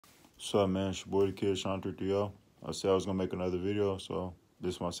What's up, man? It's your boy, the kid, Sean 330. I said I was gonna make another video, so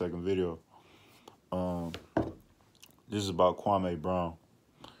this is my second video. Um, this is about Kwame Brown.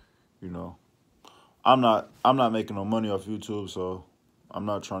 You know, I'm not making no money off YouTube, so I'm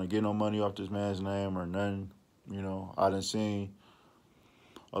not trying to get no money off this man's name or nothing. I done seen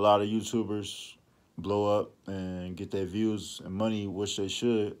a lot of YouTubers blow up and get their views and money, which they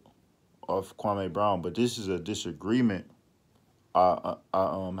should, off Kwame Brown. But this is a disagreement I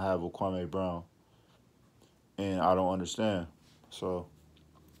have with Kwame Brown, and I don't understand. So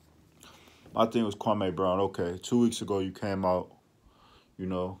my thing was Kwame Brown. Okay, 2 weeks ago you came out, you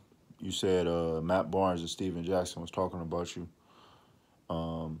know, you said Matt Barnes and Steven Jackson was talking about you,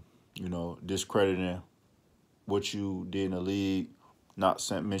 discrediting what you did in the league, not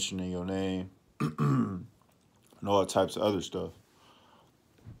mentioning your name, and all types of other stuff.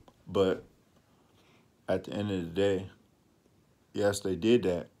 But at the end of the day, yes, they did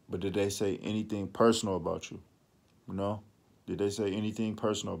that, but did they say anything personal about you? Did they say anything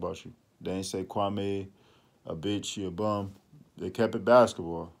personal about you? They ain't say Kwame, a bitch, you a bum. They kept it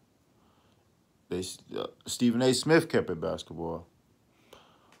basketball. Stephen A. Smith kept it basketball.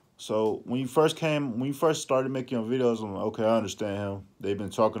 So when you first started making your videos, I'm like, okay, I understand him. They've been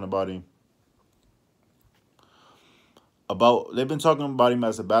talking about him. They've been talking about him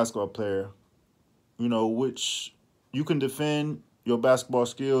as a basketball player, which you can defend your basketball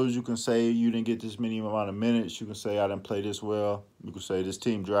skills. You can say you didn't get this many amount of minutes. You can say I didn't play this well. You can say this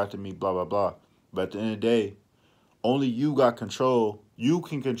team drafted me, blah, blah, blah. But at the end of the day, only you got control. You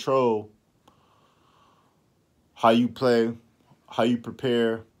can control how you play, how you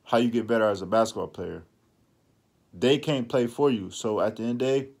prepare, how you get better as a basketball player. They can't play for you. So at the end of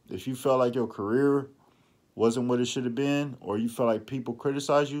the day, if you felt like your career wasn't what it should have been, or you felt like people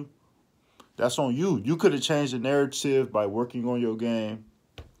criticize you, that's on you. You could have changed the narrative by working on your game,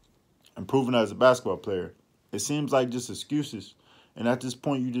 improving as a basketball player. It seems like just excuses. And at this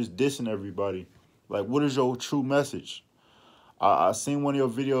point, you just dissing everybody. Like, what is your true message? I seen one of your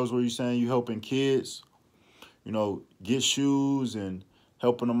videos where you're saying you helping kids, get shoes and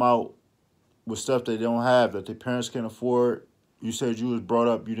helping them out with stuff they don't have, that their parents can't afford. You said you was brought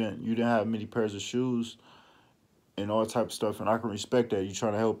up, you didn't have many pairs of shoes and all type of stuff, and I can respect that. You're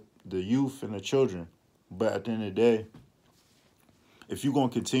trying to help the youth and the children. But at the end of the day, if you're going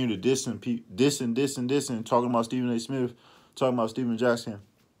to continue to diss and talking about Stephen A. Smith, talking about Steven Jackson,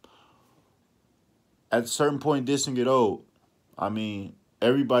 at a certain point, dissing get old. I mean,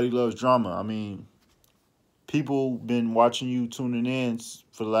 everybody loves drama. I mean, people been watching you, tuning in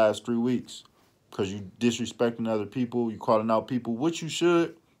for the last 3 weeks because you disrespecting other people, you calling out people, which you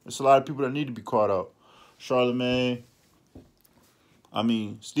should. There's a lot of people that need to be called out. Charlamagne. I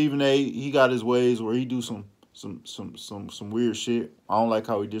mean, Stephen A., he got his ways where he do some weird shit. I don't like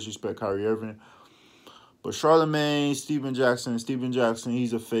how he disrespect Kyrie Irving. But Charlamagne, Steven Jackson,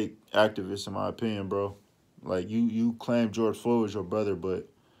 he's a fake activist in my opinion, bro. Like, you claim George Floyd was your brother, but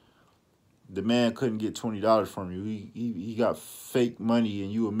the man couldn't get $20 from you. He got fake money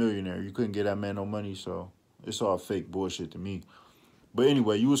and you a millionaire. You couldn't get that man no money, so it's all fake bullshit to me. But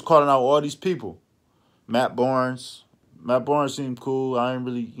anyway, you was calling out all these people. Matt Barnes seemed cool. I ain't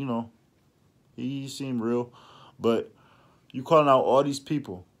really, he seemed real. But you calling out all these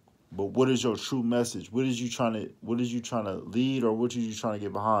people. But what is your true message? What is you trying to lead, or what are you trying to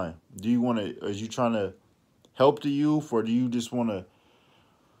get behind? Is you trying to help the youth, or do you just want to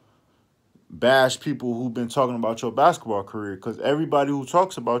bash people who've been talking about your basketball career? Because everybody who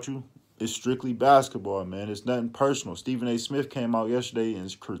talks about you is strictly basketball, man. It's nothing personal. Stephen A. Smith came out yesterday and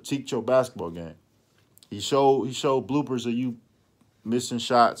critiqued your basketball game. He showed bloopers of you missing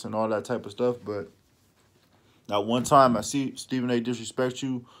shots and all that type of stuff, but not one time I see Stephen A. disrespect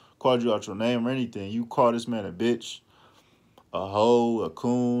you, called you out your name or anything. You call this man a bitch, a hoe, a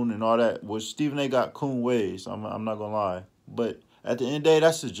coon, and all that. Which Stephen A. got coon ways. I'm not gonna lie, but at the end of the day,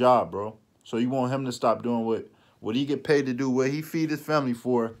 that's his job, bro. So you want him to stop doing what he get paid to do, what he feed his family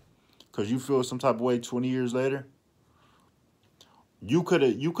for, because you feel some type of way 20 years later? You could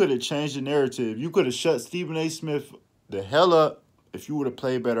have changed the narrative. You could have shut Stephen A. Smith the hell up if you would have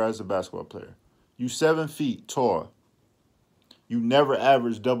played better as a basketball player. You 7 feet tall. You never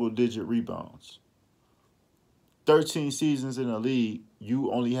averaged double-digit rebounds. 13 seasons in the league,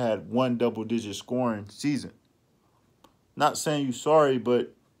 you only had 1 double-digit scoring season. Not saying you sorry,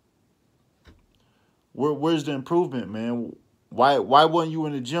 but where's the improvement, man? Why wasn't you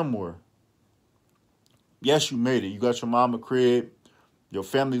in the gym more? Yes, you made it. You got your mama crib. Your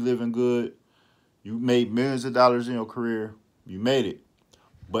family living good. You made millions of dollars in your career. You made it.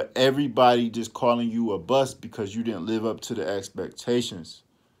 But everybody just calling you a bust because you didn't live up to the expectations.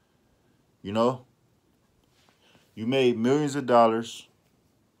 You know, you made millions of dollars,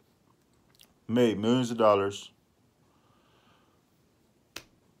 made millions of dollars,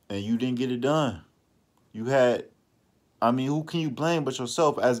 and you didn't get it done. You had, I mean, who can you blame but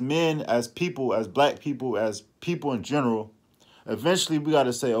yourself? As men, as people, as black people, as people in general, eventually we got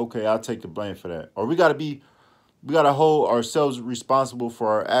to say, okay, I'll take the blame for that. Or we got to hold ourselves responsible for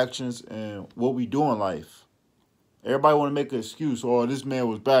our actions and what we do in life. Everybody want to make an excuse. Oh, this man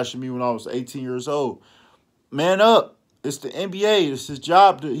was bashing me when I was 18 years old. Man up. It's the NBA. It's his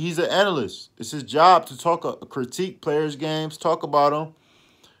job. He's an analyst. It's his job to critique players' games, talk about them.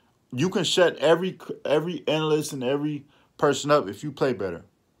 You can shut every analyst and every person up if you play better.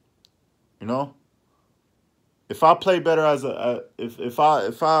 You know, if I play better if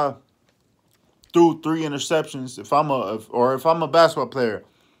I threw 3 interceptions, if I'm a basketball player,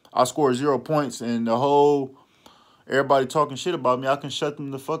 I score 0 points and everybody talking shit about me, I can shut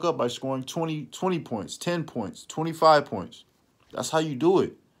them the fuck up by scoring 20 points, 10 points, 25 points. That's how you do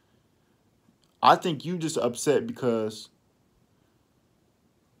it. I think you just upset because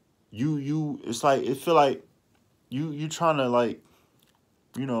it's like, it feel like you trying to, like,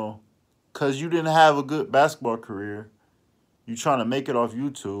 you know, because you didn't have a good basketball career. You trying to make it off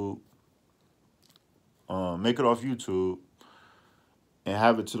YouTube. And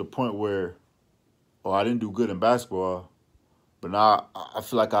have it to the point where, oh, I didn't do good in basketball, but now I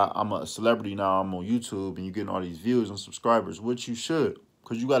feel like I'm a celebrity now. I'm on YouTube and you're getting all these views and subscribers, which you should,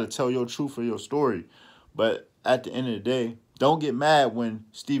 because you got to tell your truth or your story. But at the end of the day, don't get mad when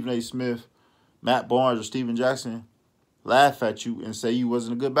Stephen A. Smith, Matt Barnes, or Steven Jackson laugh at you and say you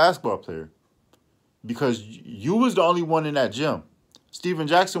wasn't a good basketball player, because you was the only one in that gym. Steven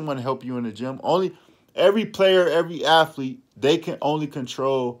Jackson wouldn't help you in the gym. Every player, every athlete, they can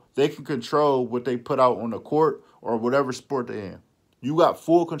control what they put out on the court or whatever sport they're in. You got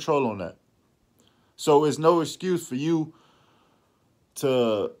full control on that. So it's no excuse for you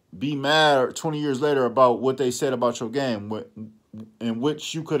to be mad 20 years later about what they said about your game, in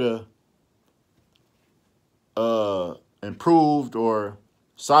which you could have improved or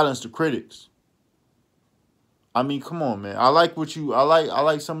silenced the critics. I mean, come on, man. I like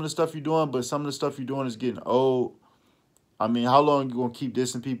some of the stuff you're doing, but some of the stuff you're doing is getting old. I mean, how long you gonna keep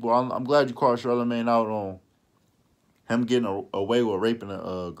dissing people? I'm glad you called Charlamagne out on him getting away with raping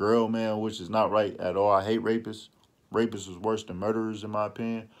a girl, man, which is not right at all. I hate rapists. Rapists is worse than murderers, in my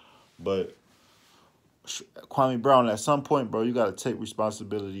opinion. But Kwame Brown, at some point, bro, you got to take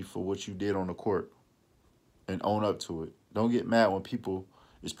responsibility for what you did on the court and own up to it. Don't get mad when people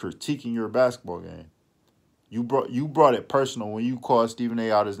is critiquing your basketball game. You brought it personal when you called Stephen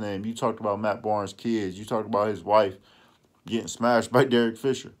A. out his name. You talked about Matt Barnes' kids. You talked about his wife getting smashed by Derek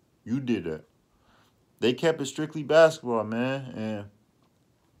Fisher. You did that. They kept it strictly basketball, man. And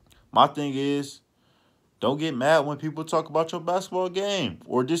my thing is, don't get mad when people talk about your basketball game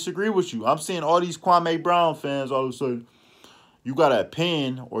or disagree with you. I'm seeing all these Kwame Brown fans all of a sudden, you got an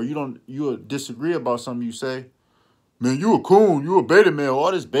opinion or you disagree about something you say. Man, you a coon. You a beta male.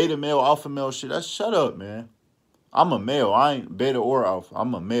 All this beta male, alpha male shit. Shut up, man. I'm a male. I ain't beta or alpha.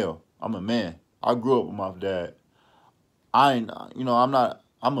 I'm a male. I'm a man. I grew up with my dad. I'm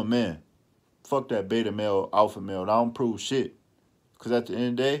a man. Fuck that beta male, alpha male. I don't prove shit. Because at the end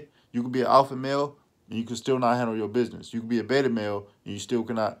of the day, you can be an alpha male and you can still not handle your business. You can be a beta male and you still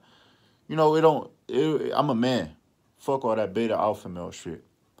cannot. I'm a man. Fuck all that beta alpha male shit.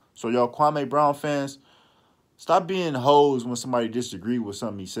 So y'all Kwame Brown fans, stop being hoes when somebody disagree with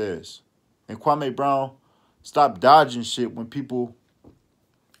something he says. And Kwame Brown, stop dodging shit when people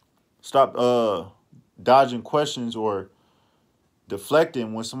stop dodging questions or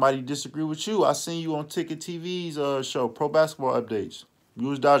deflecting when somebody disagree with you. I seen you on Ticket TV's show, Pro Basketball Updates. You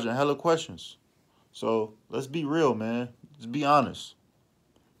was dodging hella questions. So let's be real, man. Let's be honest.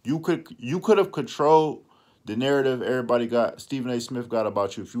 You could have controlled the narrative Stephen A. Smith got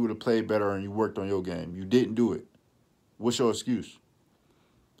about you if you would have played better and you worked on your game. You didn't do it. What's your excuse?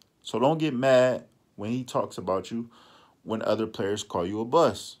 So don't get mad when he talks about you when other players call you a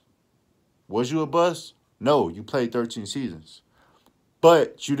bust. Was you a bust? No, you played 13 seasons.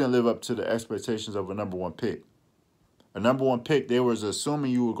 But you didn't live up to the expectations of a number one pick. A number one pick, they was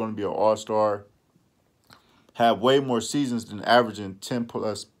assuming you were going to be an all-star, have way more seasons than averaging 10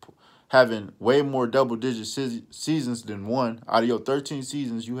 plus, having way more double-digit seasons than one. Out of your 13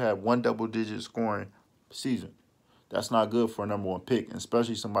 seasons, you have one double-digit scoring season. That's not good for a number one pick,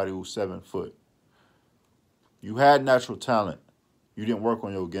 especially somebody who's 7 foot. You had natural talent. You didn't work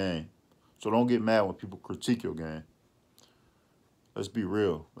on your game. So don't get mad when people critique your game. Let's be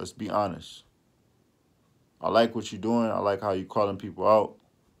real. Let's be honest. I like what you're doing. I like how you're calling people out.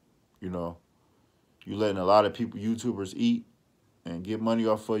 You know, you letting a lot of people, YouTubers, eat and get money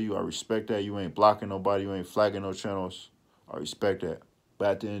off of you. I respect that. You ain't blocking nobody. You ain't flagging no channels. I respect that. But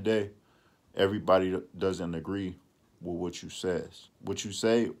at the end of the day, everybody doesn't agree with what you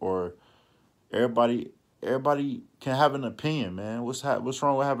say, or everybody can have an opinion, man. What's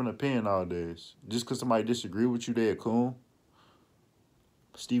wrong with having an opinion nowadays? Just because somebody disagree with you, they a coon.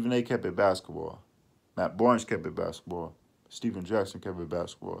 Stephen A. kept it basketball. Matt Barnes kept it basketball. Steven Jackson kept it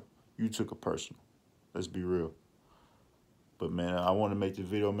basketball. You took it personal. Let's be real. But, man, I want to make the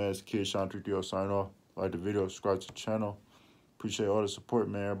video, man. It's Kid Sean 330 sign off. Like the video, subscribe to the channel. Appreciate all the support,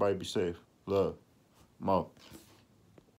 man. Everybody be safe. Love. Mo.